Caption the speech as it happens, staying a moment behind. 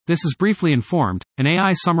This is Briefly Informed, an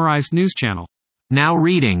AI-summarized news channel. Now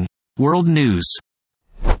reading World News.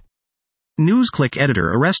 NewsClick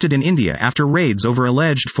editor arrested in India after raids over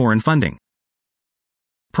alleged foreign funding.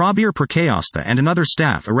 Prabir Prakayastha and another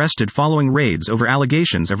staff arrested following raids over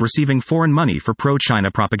allegations of receiving foreign money for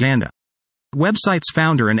pro-China propaganda. Website's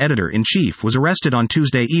founder and editor-in-chief was arrested on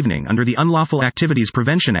Tuesday evening under the Unlawful Activities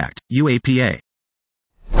Prevention Act, UAPA.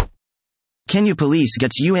 Kenya police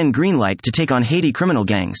gets UN green light to take on Haiti criminal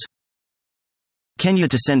gangs. Kenya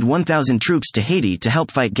to send 1,000 troops to Haiti to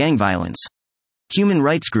help fight gang violence. Human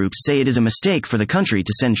rights groups say it is a mistake for the country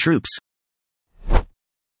to send troops.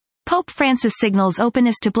 Pope Francis signals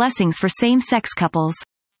openness to blessings for same-sex couples.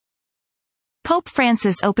 Pope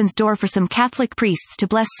Francis opens door for some Catholic priests to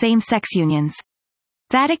bless same-sex unions.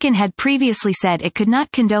 Vatican had previously said it could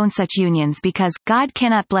not condone such unions because God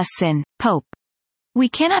cannot bless sin. Pope. We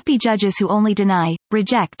cannot be judges who only deny,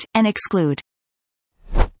 reject, and exclude.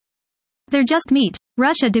 They're just meat.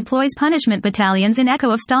 Russia deploys punishment battalions in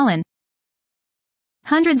echo of Stalin.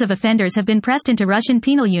 Hundreds of offenders have been pressed into Russian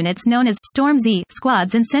penal units known as Storm Z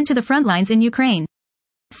squads and sent to the front lines in Ukraine.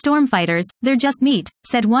 Storm fighters, they're just meat,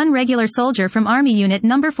 said one regular soldier from Army Unit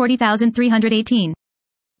number 40,318.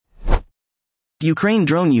 Ukraine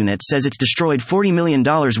drone unit says it's destroyed $40 million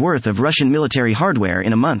worth of Russian military hardware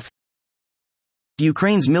in a month.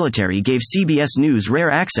 Ukraine's military gave CBS News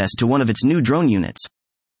rare access to one of its new drone units.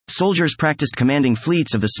 Soldiers practiced commanding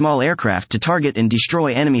fleets of the small aircraft to target and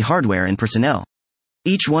destroy enemy hardware and personnel.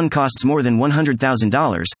 Each one costs more than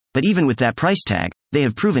 $100,000, but even with that price tag, they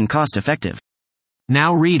have proven cost-effective.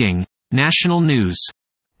 Now reading National News.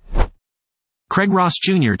 Craig Ross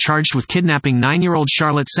Jr. charged with kidnapping 9-year-old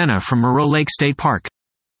Charlotte Senna from Moreau Lake State Park.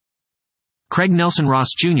 Craig Nelson Ross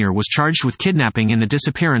Jr. was charged with kidnapping in the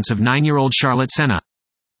disappearance of 9-year-old Charlotte Senna.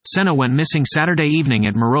 Senna went missing Saturday evening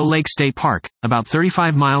at Moreau Lake State Park, about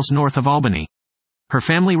 35 miles north of Albany. Her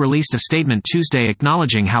family released a statement Tuesday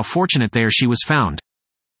acknowledging how fortunate she was found.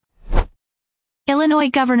 Illinois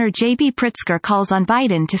Governor J.B. Pritzker calls on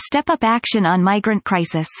Biden to step up action on migrant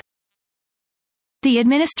crisis. The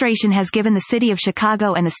administration has given the city of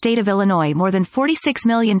Chicago and the state of Illinois more than $46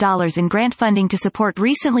 million in grant funding to support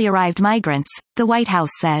recently arrived migrants, the White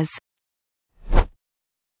House says.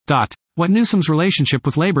 What Newsom's relationship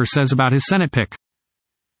with labor says about his Senate pick.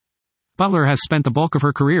 Butler has spent the bulk of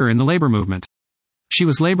her career in the labor movement. She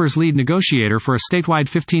was labor's lead negotiator for a statewide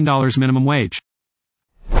 $15 minimum wage.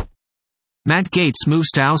 Matt Gaetz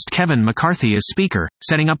moves to oust Kevin McCarthy as Speaker,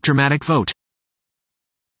 setting up dramatic vote.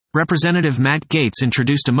 Representative Matt Gaetz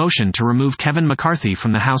introduced a motion to remove Kevin McCarthy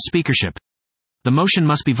from the House speakership. The motion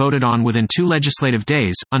must be voted on within 2 legislative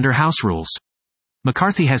days, under House rules.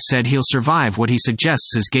 McCarthy has said he'll survive what he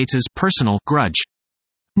suggests is Gaetz's personal grudge.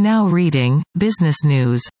 Now reading Business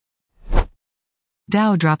News.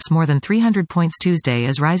 Dow drops more than 300 points Tuesday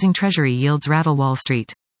as rising Treasury yields rattle Wall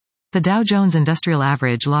Street. The Dow Jones Industrial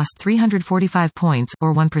Average lost 345 points,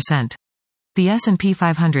 or 1%. The S&P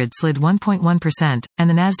 500 slid 1.1%, and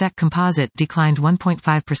the Nasdaq Composite declined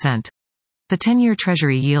 1.5%. The 10-year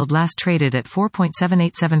Treasury yield last traded at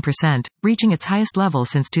 4.787%, reaching its highest level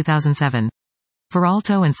since 2007.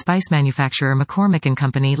 Veralto and spice manufacturer McCormick &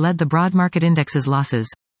 Company led the broad market index's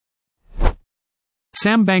losses.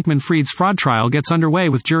 Sam Bankman-Fried's fraud trial gets underway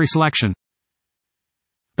with jury selection.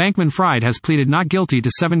 Bankman-Fried has pleaded not guilty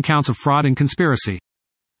to 7 counts of fraud and conspiracy.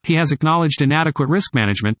 He has acknowledged inadequate risk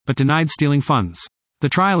management, but denied stealing funds. The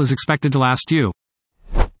trial is expected to last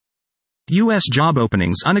U.S. job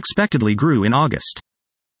openings unexpectedly grew in August.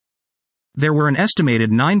 There were an estimated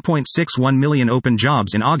 9.61 million open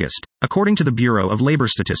jobs in August, according to the Bureau of Labor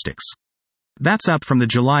Statistics. That's up from the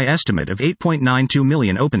July estimate of 8.92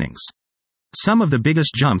 million openings. Some of the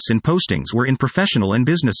biggest jumps in postings were in professional and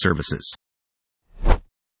business services.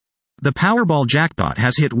 The Powerball jackpot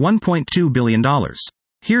has hit $1.2 billion.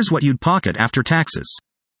 Here's what you'd pocket after taxes.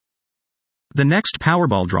 The next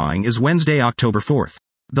Powerball drawing is Wednesday, October 4th.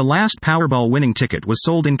 The last Powerball winning ticket was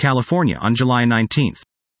sold in California on July 19th.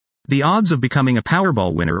 The odds of becoming a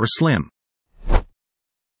Powerball winner are slim.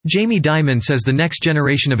 Jamie Dimon says the next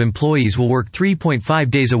generation of employees will work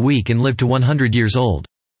 3.5 days a week and live to 100 years old.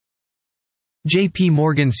 J.P.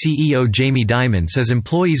 Morgan CEO Jamie Dimon says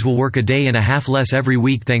employees will work a day and a half less every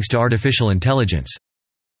week thanks to artificial intelligence.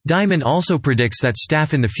 Dimon also predicts that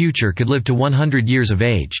staff in the future could live to 100 years of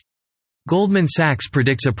age. Goldman Sachs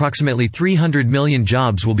predicts approximately 300 million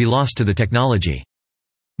jobs will be lost to the technology.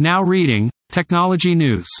 Now reading Technology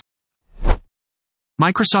News.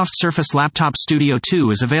 Microsoft Surface Laptop Studio 2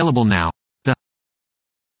 is available now.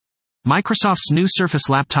 Microsoft's new Surface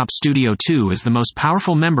Laptop Studio 2 is the most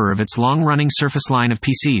powerful member of its long-running Surface line of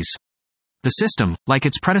PCs. The system, like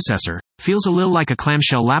its predecessor, feels a little like a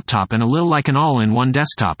clamshell laptop and a little like an all-in-one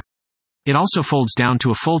desktop. It also folds down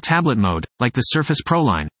to a full tablet mode, like the Surface Pro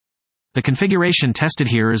line. The configuration tested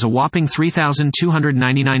here is a whopping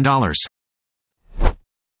 $3,299.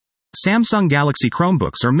 Samsung Galaxy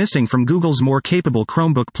Chromebooks are missing from Google's more capable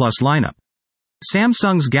Chromebook Plus lineup.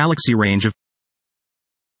 Samsung's Galaxy range of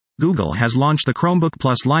Google has launched the Chromebook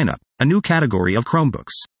Plus lineup, a new category of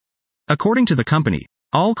Chromebooks. According to the company,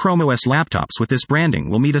 all Chrome OS laptops with this branding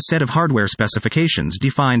will meet a set of hardware specifications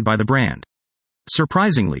defined by the brand.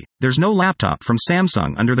 Surprisingly, there's no laptop from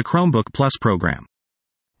Samsung under the Chromebook Plus program.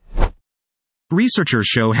 Researchers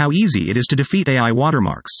show how easy it is to defeat AI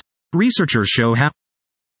watermarks. Researchers show how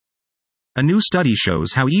a new study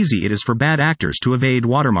shows how easy it is for bad actors to evade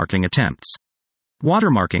watermarking attempts.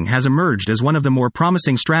 Watermarking has emerged as one of the more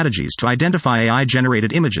promising strategies to identify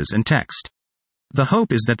AI-generated images and text. The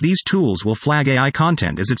hope is that these tools will flag AI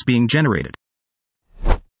content as it's being generated.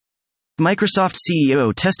 Microsoft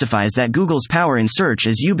CEO testifies that Google's power in search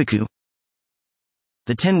is ubiquitous.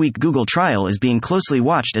 The 10-week Google trial is being closely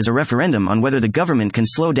watched as a referendum on whether the government can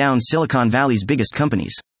slow down Silicon Valley's biggest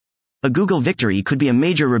companies. A Google victory could be a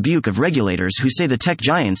major rebuke of regulators who say the tech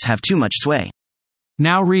giants have too much sway.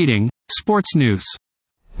 Now reading, Sports News.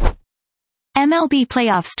 MLB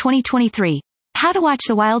Playoffs 2023. How to watch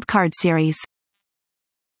the Wild Card Series.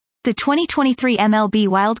 The 2023 MLB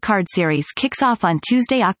Wild Card Series kicks off on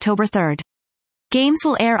Tuesday, October 3rd. Games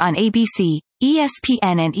will air on ABC,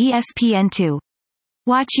 ESPN and ESPN2.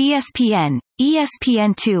 Watch ESPN,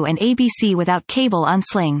 ESPN2 and ABC without cable on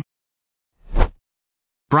Sling.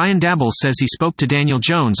 Brian Daboll says he spoke to Daniel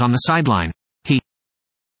Jones on the sideline.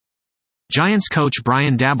 Giants coach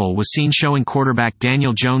Brian Daboll was seen showing quarterback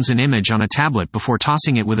Daniel Jones an image on a tablet before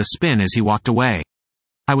tossing it with a spin as he walked away.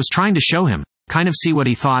 I was trying to show him, kind of see what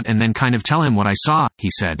he thought and then kind of tell him what I saw, he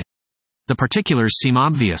said. The particulars seem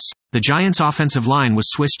obvious. The Giants' offensive line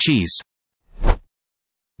was Swiss cheese.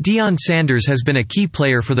 Deion Sanders has been a key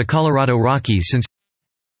player for the Colorado Rockies since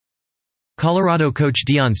Colorado coach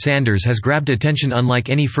Deion Sanders has grabbed attention unlike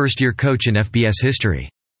any first-year coach in FBS history.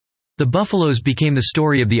 The Buffaloes became the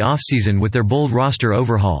story of the offseason with their bold roster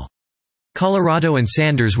overhaul. Colorado and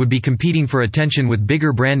Sanders would be competing for attention with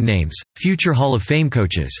bigger brand names, future Hall of Fame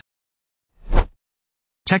coaches.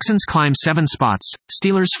 Texans climb 7 spots,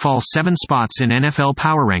 Steelers fall 7 spots in NFL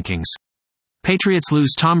power rankings. Patriots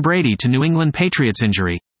lose Tom Brady to New England Patriots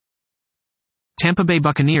injury. Tampa Bay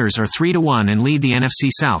Buccaneers are 3-1 and lead the NFC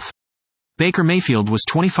South. Baker Mayfield was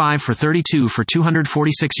 25 for 32 for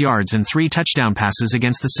 246 yards and 3 touchdown passes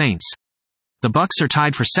against the Saints. The Bucs are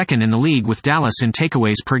tied for second in the league with Dallas in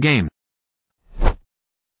takeaways per game.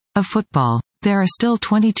 Of football, there are still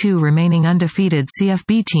 22 remaining undefeated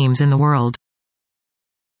CFB teams in the world.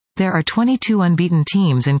 There are 22 unbeaten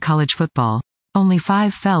teams in college football. Only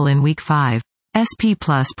 5 fell in Week 5. SP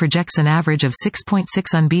Plus projects an average of 6.6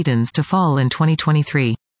 unbeatens to fall in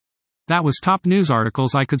 2023. That was top news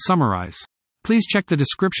articles I could summarize. Please check the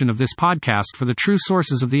description of this podcast for the true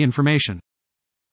sources of the information.